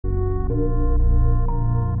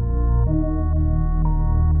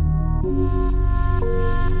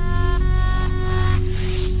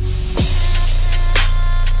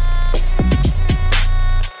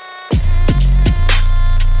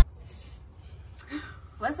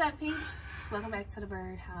What's up, peeps? Welcome back to the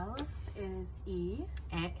Bird House. It is E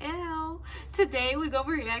and L. Today we're gonna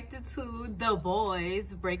react to the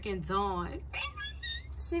Boyz Breaking Dawn.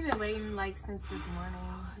 She been waiting like since this morning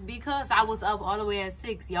because I was up all the way at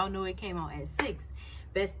 6. Y'all know it came out at 6.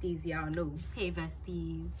 Besties, y'all know. Hey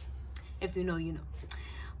besties, if you know, you know.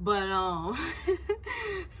 But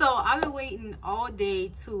so I've been waiting all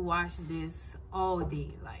day to watch this all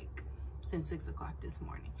day, like since 6 o'clock this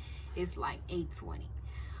morning. It's like 8:20,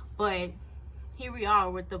 but here we are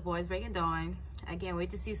with the Boyz Breaking Dawn. I can't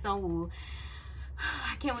wait to see Sungwoo.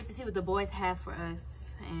 I can't wait to see what the boys have for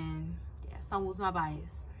us. And yeah, Sungwoo's my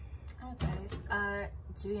bias. I'm excited.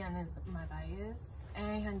 Juyeon is my bias,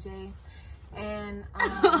 and Hyunjae, and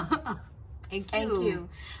and Q. And Q.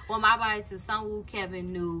 Well, my bias is Sungwoo,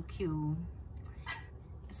 Kevin, New, Q.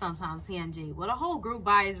 Sometimes Hyunjae. Well, the whole group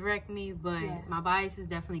bias wrecked me, but yeah, my bias is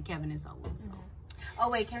definitely Kevin and Sungwoo. So. Oh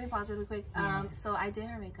wait, can we pause really quick? Yeah. So I did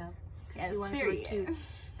her makeup. Yes, she wanted to look cute,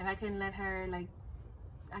 and I couldn't let her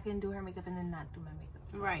I couldn't do her makeup and then not do my makeup.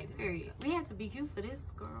 So right. Period. We had to be cute for this,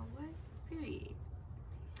 girl. What? Period.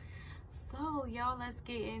 So y'all, let's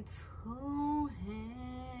get into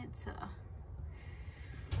it.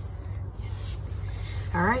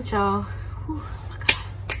 All right, y'all. Oh my god.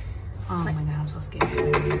 Oh my god, I'm so scared.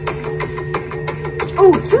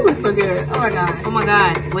 Oh, Q looks so good. Oh my god. Oh my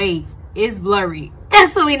god. Wait, it's blurry.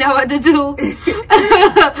 That's what we know what to do.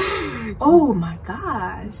 Oh my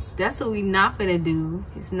gosh. That's what we not finna do.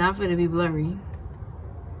 It's not finna be blurry.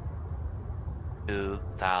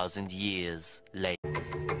 2,000 years later.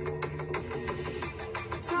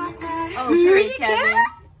 Oh, period, Kevin.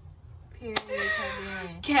 Period,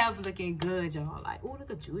 Kevin. Kev looking good, y'all. Like, oh, look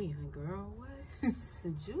at Juyeon, girl. What?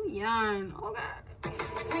 Juyeon. Oh god.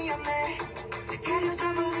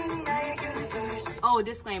 Oh,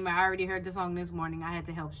 disclaimer, I already heard the song this morning. I had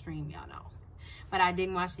to help stream, y'all know. But I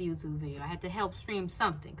didn't watch the YouTube video. I had to help stream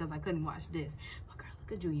something because I couldn't watch this. But girl,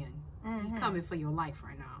 look at Juyeon. He coming for your life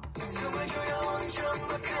right now.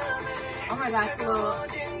 Oh my gosh,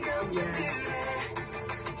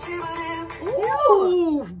 yeah.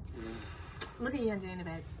 Ooh. Look at Hyunjae in the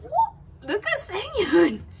back. Look at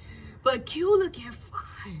Sangyeon. But Q looking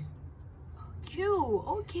fine. Q,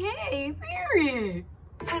 okay, period.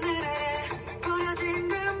 Ooh,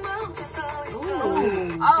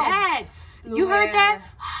 that. You heard that?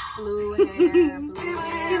 Blue hair, blue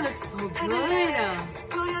hair. He looks so good.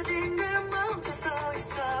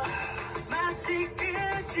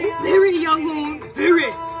 Very Younghoon,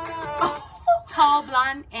 period. Tall,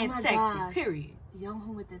 blonde, and sexy, gosh. Period.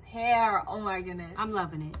 Younghoon with his hair. Oh my goodness. I'm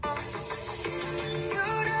loving it.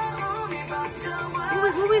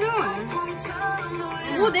 What we doing?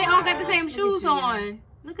 Oh, they all got the same shoes on.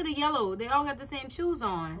 Look at the yellow. They all got the same shoes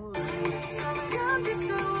on. Oh,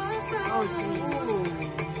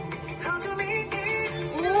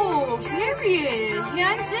 period.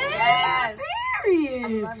 Yes.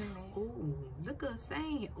 Period. I'm loving it. Oh, look at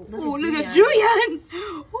Sang. Oh, look at Juyeon.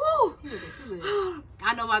 Oh, he looking too good.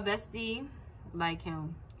 I know my bestie like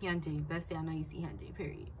him. Hyunjae. Bestie, I know you see Hyunjae.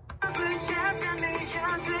 Period. Oh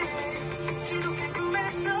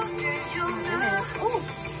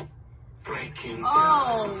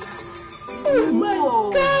my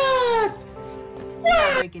god!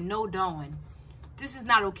 Not breaking no dawn. This is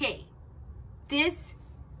not okay. This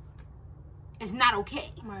is not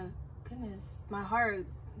okay. My goodness, my heart.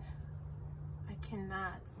 I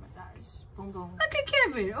cannot. Oh my gosh. Boom boom. Look at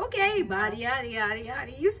Kevin. Okay, body yada yada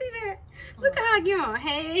yada. You see that? Look at how young.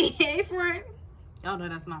 Hey, friend. Y'all know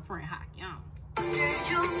that's my friend Hak Young.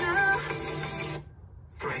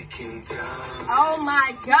 Oh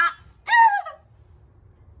my god.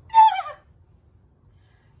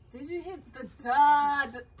 Did you hit the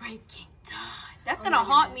dot? Breaking Dawn. That's gonna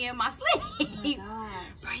haunt me in my sleep. Oh my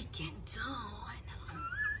gosh. Breaking Dawn.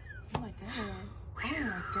 Oh my goodness. Oh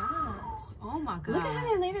my gosh. Oh my god. Look at how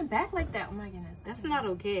they laid him back like that. Oh my goodness. That's not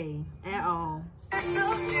okay at all.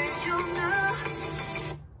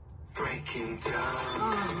 Breaking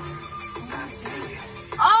Dawn.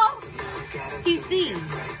 Oh, he seen.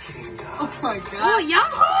 Oh my god. Oh,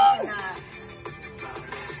 Younghoon.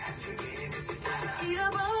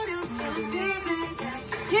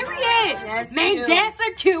 Period. Yes, Main cute.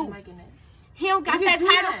 dancer cute. Oh my goodness. He don't got that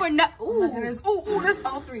title for nothing. Oh my goodness. Ooh, that's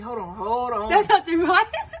all three. Hold on. That's all three, right?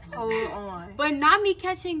 Hold on. But not me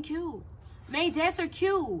catching Q. Main dancer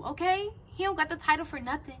Q, okay? He don't got the title for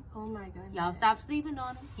nothing. Oh my goodness. Y'all stop sleeping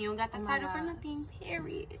on him. He don't got the title for gosh. nothing.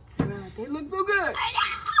 Period. They look so good. I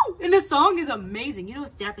know. And the song is amazing. You know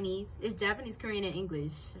it's Japanese. It's Japanese, Korean, and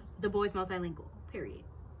English. The Boyz multilingual. Period.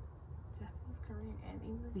 Japanese, Korean, and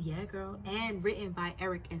English. Yeah, girl. And written by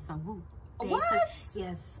Eric and Sungwoo. What?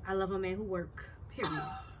 Yes, I love a man who work. Period.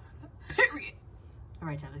 Period. All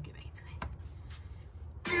right, y'all, let's get back into it.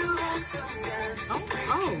 Oh, baby,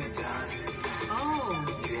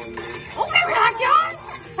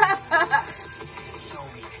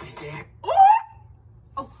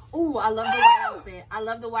 oh, I love the white outfit. I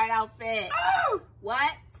love the white outfit.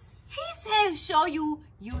 What? He said, show you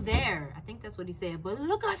there. I think that's what he said. But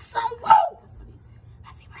look at so woo. That's what he said.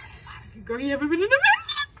 I see my body. Girl, you ever been in the middle?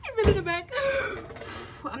 You've been in the back.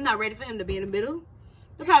 I'm not ready for him to be in the middle.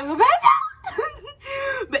 He'll probably go back down.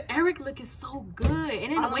 But Eric looking so good.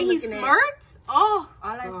 And then the way he smirks. Oh.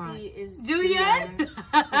 All I see is Julian.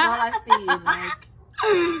 That's all I see. Like.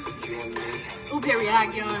 Oh, very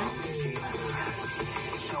hot, y'all.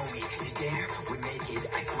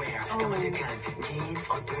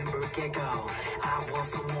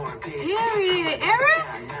 Period, Eric.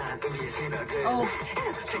 Oh.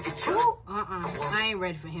 I ain't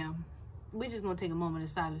ready for him. We're just gonna take a moment of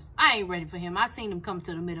silence. I ain't ready for him. I seen him come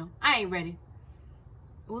to the middle. I ain't ready.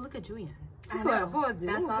 Oh, look at Julian. I know.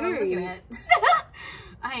 That's all I'm looking at.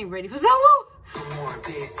 I ain't ready for someone.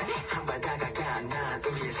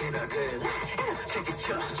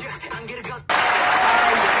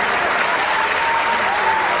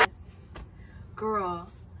 Girl.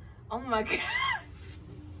 Oh my God.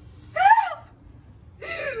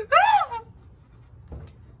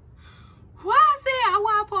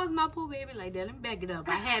 Why I paused my poor baby like that? Let me back it up.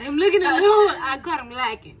 I had him looking at me. I got him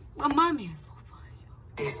lacking. My mommy is so funny.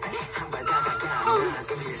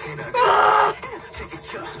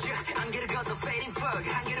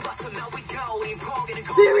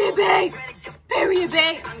 Period, babe. Period,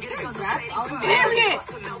 babe. Period.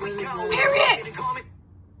 Period.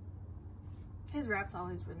 His rap's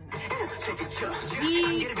always really nice.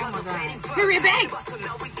 Oh my God. Period, babe.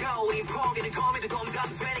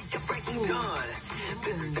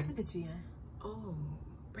 Look at you, yeah. Oh,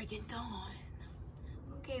 breaking dawn.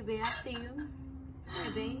 Okay, babe, I see you. Hey,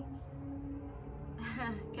 babe.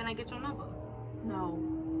 Can I get your number? No.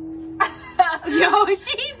 Yo,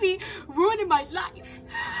 she be ruining my life.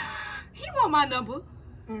 He want my number.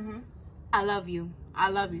 I love you. I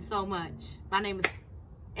love you so much. My name is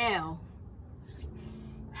L.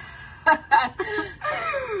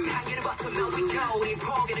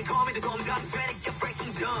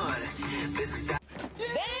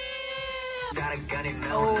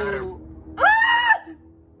 Oh.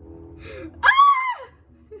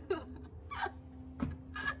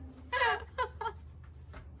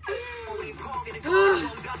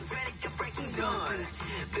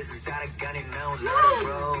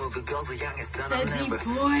 The deep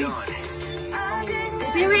voice.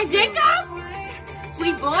 Period, Jacob.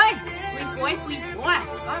 Sweet boy. Sweet boy, sweet boy.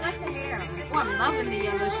 Oh, that's the hair. Oh, I'm loving the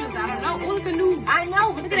yellow shoes. I don't know. Oh, look at new. I know.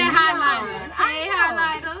 Look at that highlighter. Hey,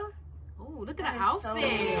 highlighter. Oh, look at the That is outfit. so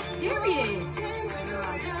Period.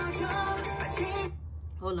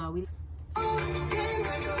 Hold on.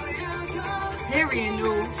 Period,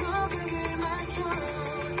 new.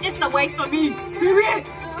 It's the waist for me. Period.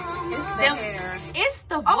 It's the hair. It's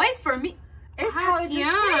the voice for me. It's how it just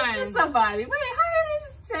changed to somebody. Wait, how did it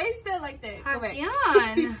just change that like that? Go back.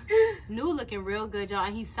 Hakian. New looking real good, y'all.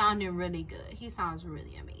 And he's sounding really good. He sounds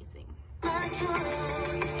really amazing.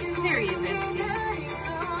 Period, baby.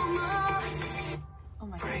 Oh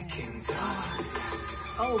my goodness.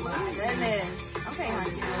 Oh my goodness. Okay,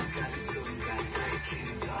 honey.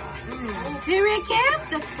 Period, Kim.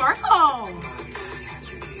 The sparkle.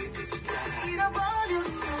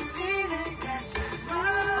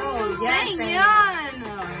 Oh, yes.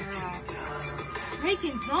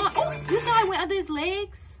 Breaking dawn. Oh, you saw it went under his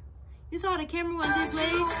legs? You saw the camera went under his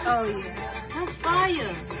legs? Oh, yeah. That's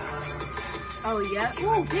fire. Oh, yeah.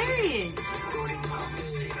 Oh, period.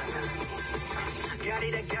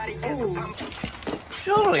 Oh.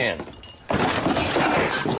 Julian.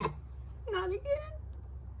 Not again.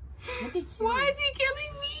 Look at you. Why is he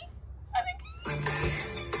killing me? Not again.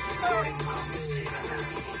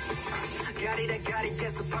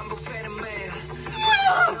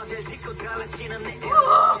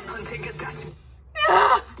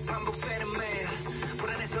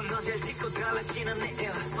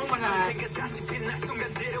 Oh my God.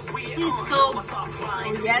 He's so...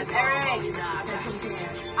 Oh, yes, Eric.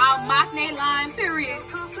 Our Machne line, period.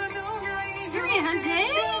 Period, honey.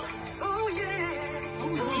 Oh,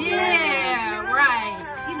 yeah, right.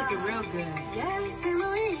 He looking real good. Yes.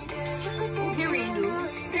 Period, dude.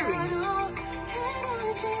 Period.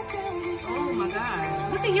 Oh my God.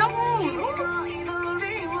 Look at your moon.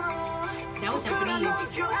 That was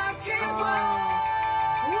Japanese.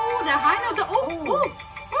 Oh, the high note. Oh,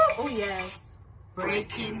 Oh, yes.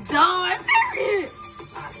 breaking dawn. Period.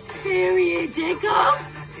 Period, Jacob.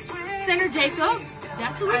 Center Jacob.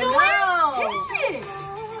 That's what we doing. Shit.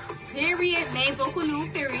 Period. Main vocal new.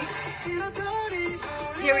 Period.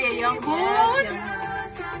 Period. Young boy.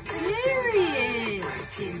 Period.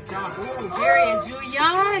 Ooh, period.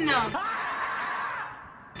 Juliana.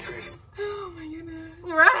 Oh my goodness.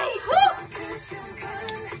 Right.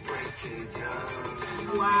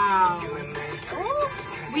 Wow. Ooh,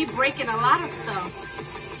 we breaking a lot of stuff.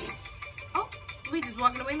 Oh, we just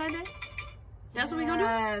walking away like that? That's what we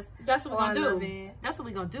gonna do? That's what we gonna do. That's what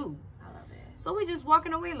we gonna do. I love it. So we just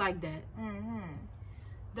walking away like that.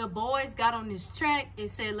 The boys got on this track and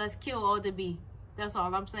said, let's kill all the B. That's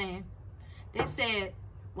all I'm saying. They said,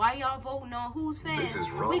 why y'all voting on who's fans?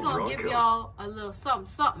 We gonna give y'all a little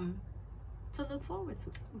something to look forward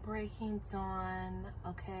to. Breaking Dawn.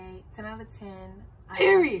 Okay. 10 out of 10.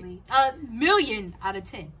 Period. A million out of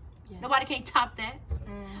 10. Yes. Nobody can top that.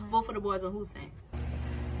 Vote for the boys on who's fan.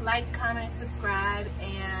 Like, comment, subscribe,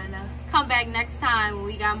 and come back next time when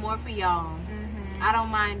we got more for y'all. I don't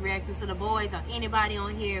mind reacting to the boys or anybody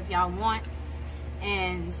on here if y'all want.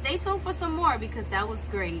 And stay tuned for some more because that was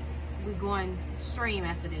great. We're going stream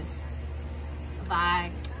after this.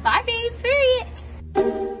 Bye. Bye, peace. Period.